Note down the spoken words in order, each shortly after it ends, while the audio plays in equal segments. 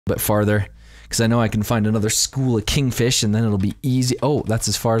bit farther. Because I know I can find another school of kingfish and then it'll be easy. Oh, that's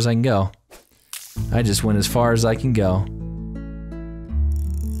as far as I can go. I just went as far as I can go.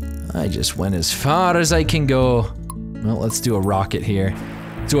 I just went as far as I can go. Well, let's do a rocket here.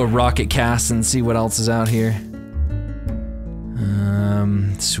 Let's do a rocket cast and see what else is out here.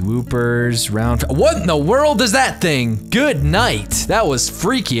 Swoopers, round... What in the world is that thing? Good night. That was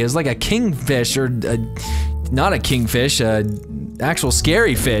freaky. It was like a kingfish or... not a kingfish, actual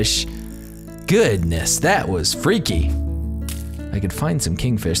scary fish. Goodness, that was freaky. I could find some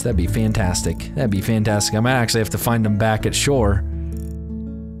kingfish. That'd be fantastic. That'd be fantastic. I might actually have to find them back at shore.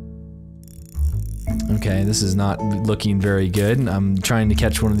 Okay, this is not looking very good. I'm trying to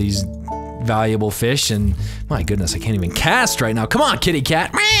catch one of these valuable fish and my goodness, I can't even cast right now. Come on, kitty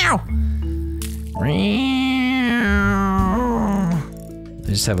cat. Meow. I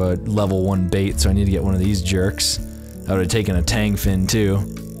just have a level 1 bait, so I need to get one of these jerks. I would have taken a tang fin too.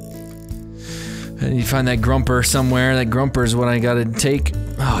 I need to find that grumper somewhere. That grumper is what I gotta take.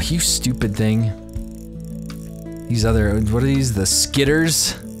 Oh, you stupid thing. These other, what are these? The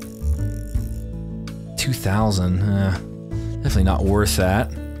skitters? 2,000. Definitely not worth that.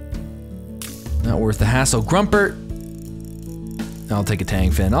 Not worth the hassle. Grumper! I'll take a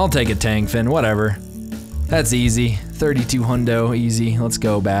tang fin. I'll take a tang fin, whatever. That's easy. 32 hundo, easy. Let's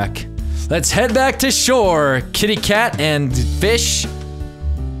go back. Let's head back to shore, kitty cat and fish.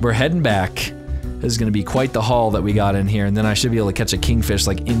 We're heading back. This is gonna be quite the haul that we got in here, and then I should be able to catch a kingfish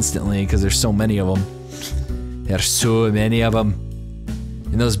like instantly because there's so many of them. There's so many of them.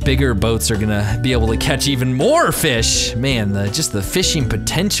 And those bigger boats are gonna be able to catch even more fish. Man, just the fishing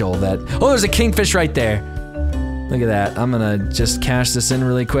potential that... Oh, there's a kingfish right there. Look at that. I'm gonna just cash this in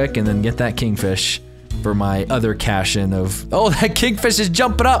really quick and then get that kingfish for my other cash in of... Oh, that kingfish is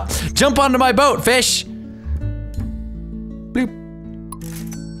jumping up. Jump onto my boat, fish. Boop.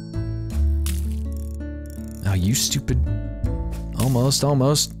 Oh, you stupid... Almost.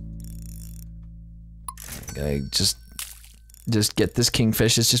 I just get this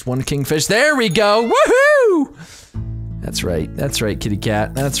kingfish. It's just one kingfish. There we go. Woohoo! That's right, kitty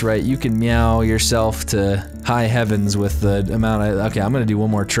cat. That's right. You can meow yourself to high heavens with the amount of... Okay, I'm gonna do one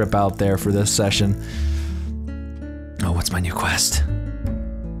more trip out there for this session. Oh, what's my new quest?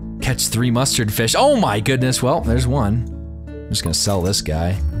 Catch 3 mustard fish. Oh my goodness. Well, there's one. I'm just gonna sell this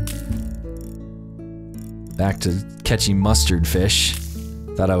guy. Back to catching mustard fish.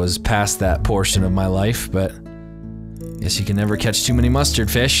 Thought I was past that portion of my life, but... Guess you can never catch too many mustard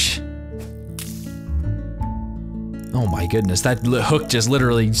fish. Oh my goodness, that hook just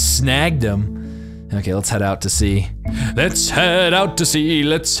literally snagged him. Okay, let's head out to sea. Let's head out to sea,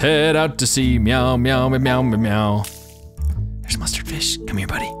 let's head out to sea. Meow, meow, meow, meow, meow. There's mustard fish. Come here,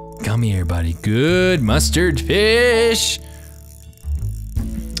 buddy. Come here, buddy. Good mustard fish.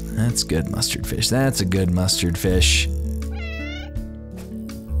 That's good mustard fish. That's a good mustard fish.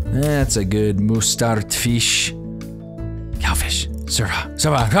 That's a good mustard fish. Cowfish.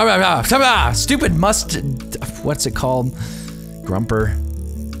 Stupid mustard. What's it called? Grumper.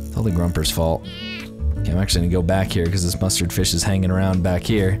 It's all the grumper's fault. Okay, I'm actually gonna go back here because this mustard fish is hanging around back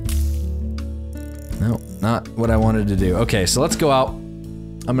here. No, not what I wanted to do. Okay, so let's go out.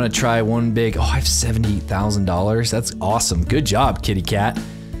 I'm gonna try one big. Oh, I have $78,000. That's awesome. Good job, kitty cat.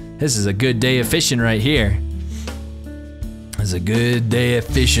 This is a good day of fishing right here. This is a good day of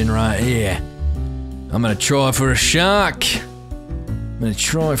fishing right here. I'm gonna try for a shark. I'm gonna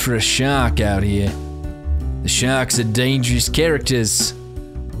try for a shark out here. The sharks are dangerous characters.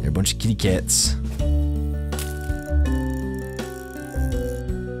 They're a bunch of kitty cats.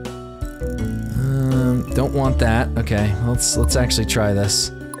 Don't want that. Okay, let's actually try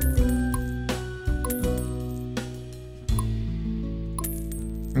this.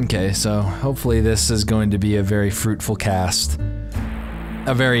 Okay, so hopefully this is going to be a very fruitful cast.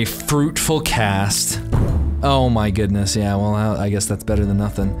 A very fruitful cast. Oh my goodness, yeah, well, I guess that's better than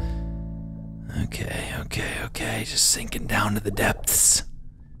nothing. Okay, just sinking down to the depths.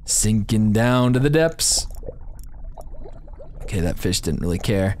 Sinking down to the depths. Okay, that fish didn't really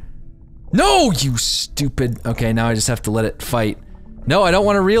care. No, you stupid... Okay, now I just have to let it fight. No, I don't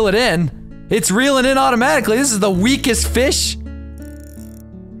want to reel it in. It's reeling in automatically. This is the weakest fish.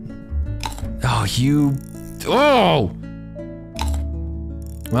 Oh, you... Oh!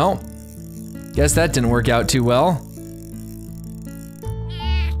 Well, guess that didn't work out too well.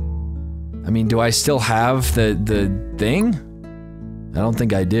 I mean, do I still have the thing? I don't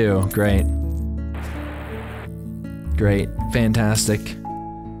think I do. Great. Great. Fantastic.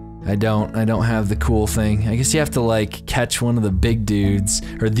 I don't have the cool thing. I guess you have to, like, catch one of the big dudes.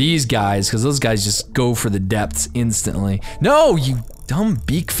 Or these guys, because those guys just go for the depths instantly. No, you... dumb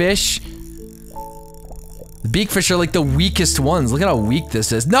beakfish. The beakfish are like the weakest ones. Look at how weak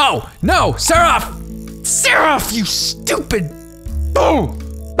this is. No! No! Seraph! Seraph, you stupid! Oh!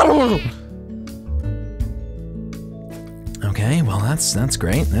 Oh! Okay, well that's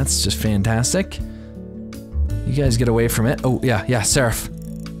great. That's just fantastic. You guys get away from it. Oh, yeah, Seraph.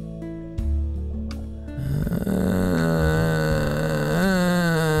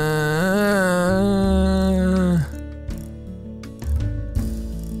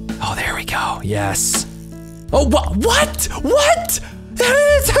 Oh, there we go. Yes. Oh, what? What?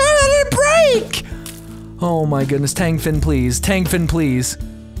 How did it break? Oh my goodness. Tangfin, please. Tangfin, please.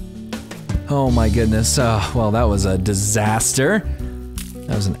 Oh my goodness. Well, that was a disaster.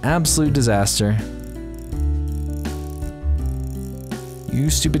 That was an absolute disaster. You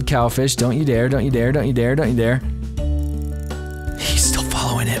stupid cowfish. Don't you dare, don't you dare, don't you dare, don't you dare. He's still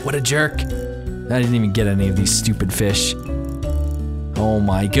following it. What a jerk. I didn't even get any of these stupid fish. Oh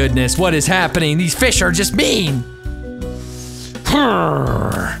my goodness, what is happening? These fish are just mean!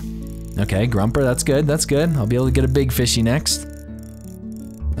 Okay, Grumper, that's good, that's good. I'll be able to get a big fishy next.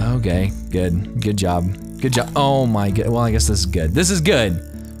 Okay, good job. Good job. Oh my god, well I guess this is good. This is good!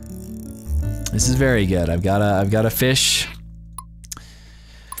 This is very good. I've got a fish.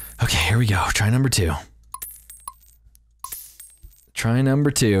 Okay, here we go. Try number 2. Try number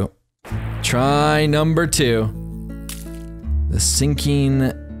 2. Try number 2. The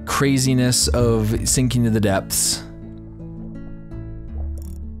sinking craziness of sinking to the depths.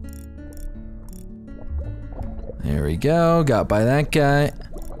 There we go. Got by that guy.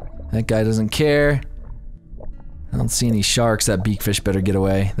 That guy doesn't care. I don't see any sharks. That beakfish better get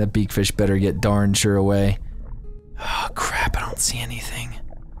away. That beakfish better get darn sure away. Oh crap, I don't see anything.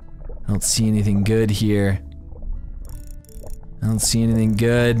 I don't see anything good here. I don't see anything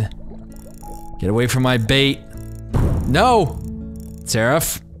good. Get away from my bait. No!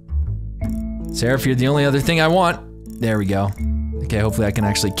 Seraph. Seraph, you're the only other thing I want. There we go. Okay, hopefully I can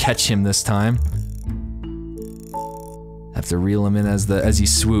actually catch him this time. Have to reel him in as he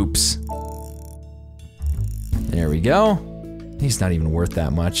swoops. There we go. He's not even worth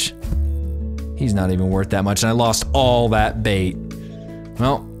that much. He's not even worth that much, and I lost all that bait.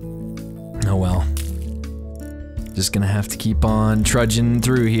 Well, oh well. Just gonna have to keep on trudging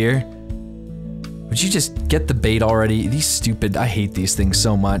through here. Would you just get the bait already? These stupid, I hate these things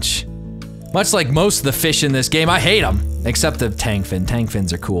so much. Much like most of the fish in this game, I hate them. Except the tangfin.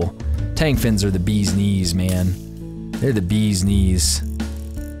 Tangfins are cool. Tangfins are the bee's knees, man. They're the bee's knees.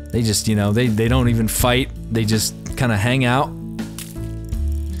 They just, you know, they don't even fight. They just kind of hang out.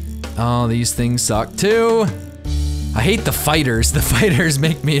 Oh, these things suck too. I hate the fighters. The fighters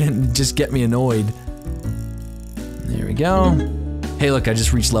make me, just get me annoyed. There we go. Hey look, I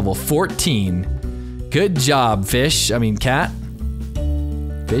just reached level 14. Good job, fish. I mean, cat.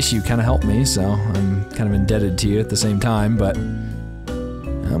 Fish, you kind of helped me, so I'm kind of indebted to you at the same time, but...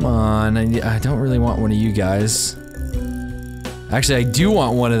 Come on, I don't really want one of you guys. Actually, I do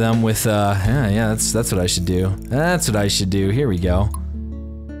want one of them with, yeah, that's what I should do. That's what I should do. Here we go.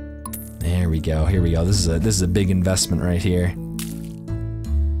 There we go, here we go. This is a big investment right here.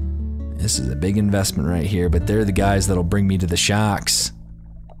 This is a big investment right here, but they're the guys that'll bring me to the sharks.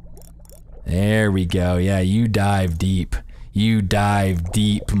 There we go. Yeah, you dive deep. You dive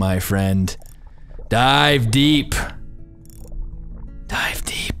deep, my friend. Dive deep. Dive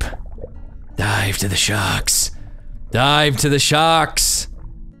deep. Dive to the sharks. Dive to the sharks.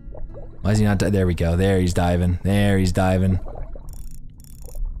 Why is he not there we go. There he's diving. There he's diving.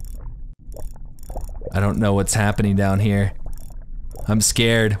 I don't know what's happening down here. I'm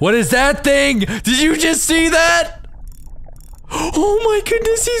scared. What is that thing? Did you just see that? Oh my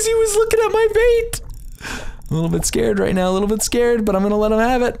goodness, he was looking at my bait. I'm a little bit scared right now, a little bit scared, but I'm gonna let him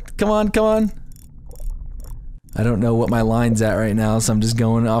have it. Come on, come on. I don't know what my line's at right now, so I'm just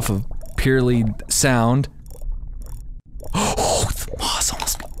going off of purely sound. Oh, the moss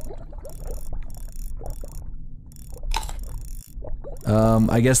almost.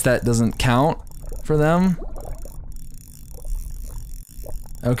 I guess that doesn't count for them.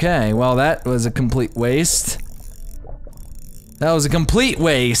 Okay, well that was a complete waste. That was a complete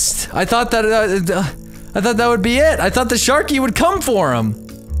waste. I thought that would be it. I thought the Sharky would come for him.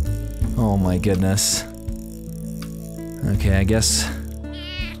 Oh my goodness. Okay, I guess.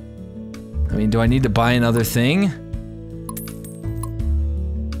 I mean, do I need to buy another thing?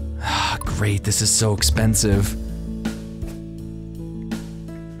 Ah, great. This is so expensive.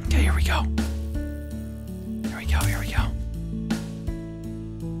 Okay, here we go. Here we go. Here we go.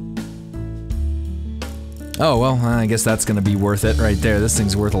 Oh, well, I guess that's gonna be worth it right there. This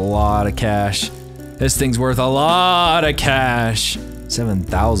thing's worth a lot of cash. This thing's worth a lot of cash.